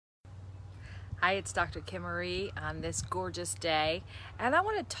Hi, it's Dr. Kim Marie on this gorgeous day, and I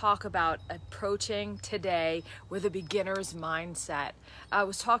want to talk about approaching today with a beginner's mindset. I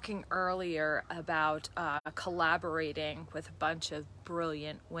was talking earlier about collaborating with a bunch of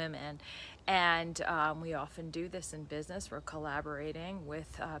brilliant women, and we often do this in business. We're collaborating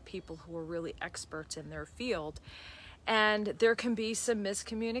with people who are really experts in their field. And there can be some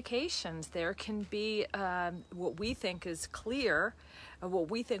miscommunications. There can be what we think is clear,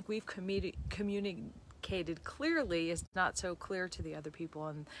 what we think we've communicated clearly is not so clear to the other people,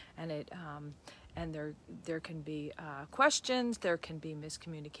 and there can be questions, there can be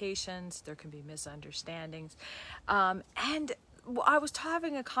miscommunications, there can be misunderstandings, and I was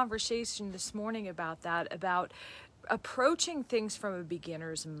having a conversation this morning about that, about approaching things from a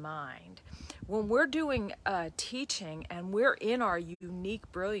beginner's mind. When we're doing teaching and we're in our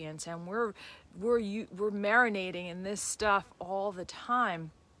unique brilliance and we're marinating in this stuff all the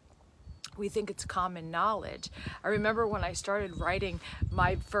time, we think it's common knowledge. I remember when I started writing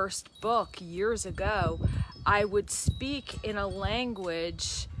my first book years ago, I would speak in a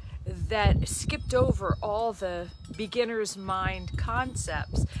language that skipped over all the beginner's mind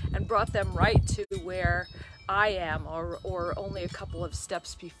concepts and brought them right to where I am, or only a couple of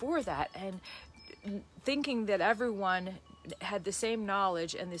steps before that, and thinking that everyone had the same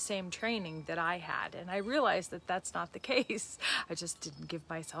knowledge and the same training that I had. And I realized that that's not the case. I just didn't give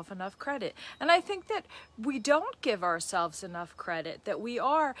myself enough credit. And I think that we don't give ourselves enough credit, that we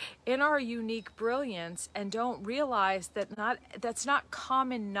are in our unique brilliance and don't realize that that's not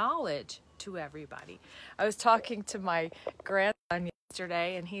common knowledge to everybody. I was talking to my grandson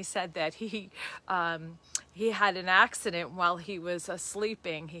yesterday, and he said that he had an accident while he was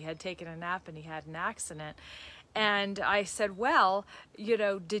sleeping. He had taken a nap and he had an accident. And I said, well,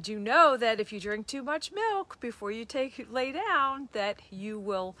 did you know that if you drink too much milk before you lay down, that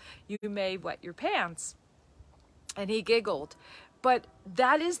you may wet your pants? And he giggled. But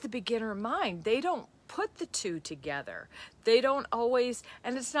that is the beginner mind. They don't put the two together. They don't always,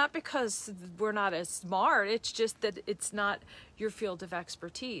 and it's not because we're not as smart, it's just that it's not your field of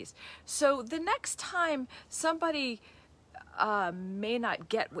expertise. So the next time somebody may not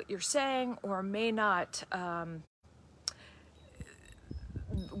get what you're saying, or may not,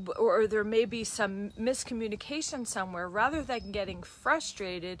 or there may be some miscommunication somewhere, rather than getting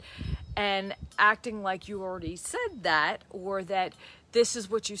frustrated and acting like you already said that, or that this is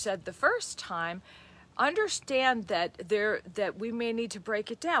what you said the first time, understand that we may need to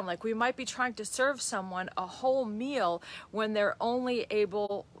break it down. Like, we might be trying to serve someone a whole meal when they're only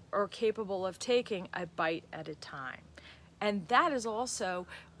able or capable of taking a bite at a time. And that is also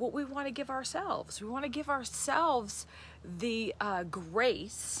what we want to give ourselves. We want to give ourselves the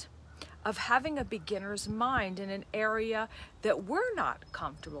grace of having a beginner's mind in an area that we're not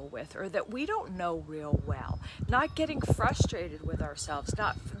comfortable with, or that we don't know real well. Not getting frustrated with ourselves,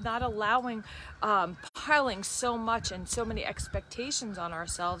 not allowing piling so much and so many expectations on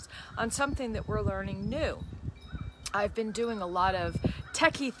ourselves on something that we're learning new. I've been doing a lot of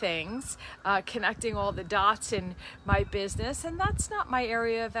techie things, connecting all the dots in my business, and that's not my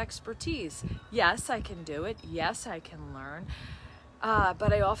area of expertise. Yes, I can do it. Yes, I can learn.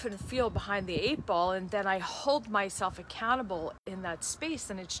 But I often feel behind the 8 ball, and then I hold myself accountable in that space,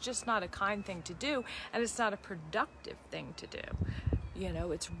 and it's just not a kind thing to do, and it's not a productive thing to do.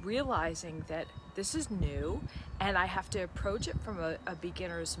 It's realizing that this is new, and I have to approach it from a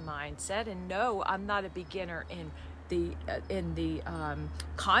beginner's mindset, and no, I'm not a beginner in the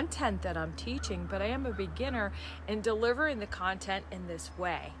content that I'm teaching, but I am a beginner in delivering the content in this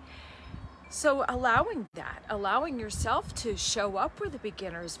way. So allowing yourself to show up with a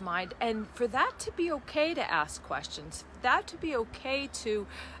beginner's mind, and for that to be okay to ask questions, that to be okay to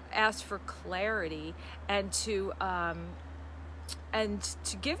ask for clarity, and to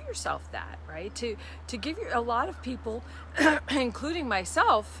give yourself that, right? To give a lot of people, including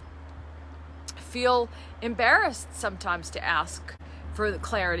myself, feel embarrassed sometimes to ask for the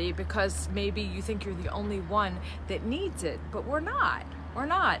clarity, because maybe you think you're the only one that needs it, but we're not,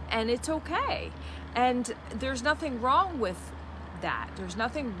 and it's okay. And there's nothing wrong with that. There's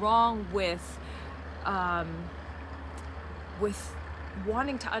nothing wrong with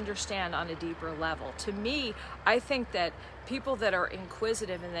wanting to understand on a deeper level. To me, I think that people that are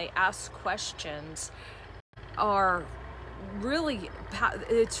inquisitive and they ask questions are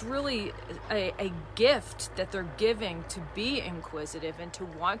it's really a gift that they're giving, to be inquisitive and to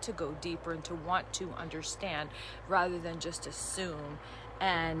want to go deeper and to want to understand, rather than just assume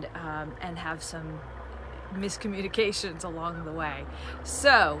and have some miscommunications along the way.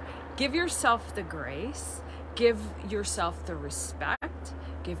 So give yourself the grace, give yourself the respect,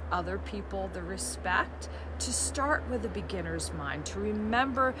 give other people the respect to start with a beginner's mind, to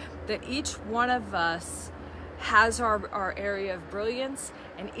remember that each one of us has our area of brilliance,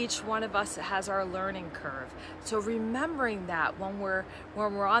 and each one of us has our learning curve. So remembering that when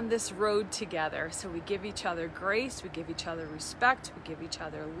we're on this road together, so we give each other grace, we give each other respect, we give each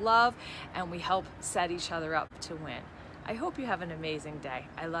other love, and we help set each other up to win. I hope you have an amazing day.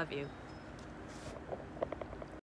 I love you.